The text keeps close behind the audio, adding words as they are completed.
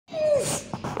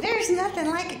nothing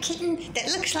like a kitten that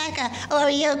looks like a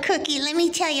Oreo cookie, let me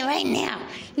tell you right now.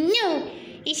 No,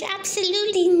 it's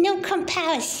absolutely no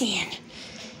comparison.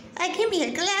 Give me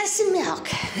a glass of milk,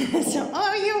 some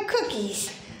Oreo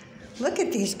cookies. Look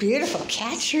at these beautiful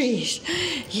cat trees.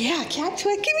 Yeah, cat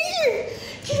toy, come here.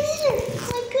 Come here. Oh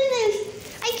my goodness,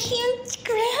 I can't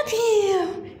grab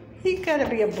him. He's gotta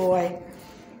be a boy.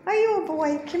 Are you a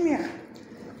boy? Come here.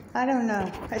 I don't know.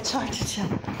 It's hard to tell.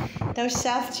 Those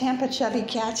South Tampa chubby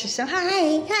cats are so...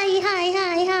 Hi.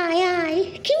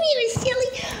 Come here,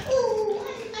 silly. Oh,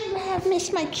 I have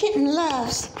missed my kitten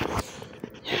loves.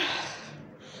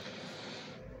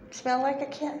 Smell like a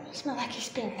kitten? Smell like a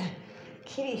spirit.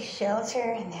 Kitty shelter,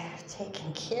 and they're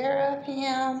taking care of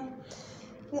him.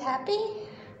 You happy?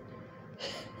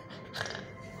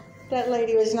 That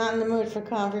lady was not in the mood for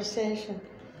conversation.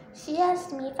 She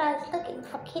asked me if I was looking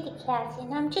for kitty cats,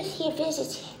 and I'm just here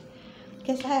visiting.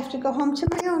 Guess I have to go home to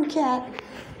my own cat.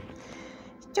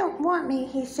 Don't want me,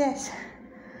 he says.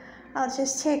 I'll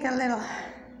just take a little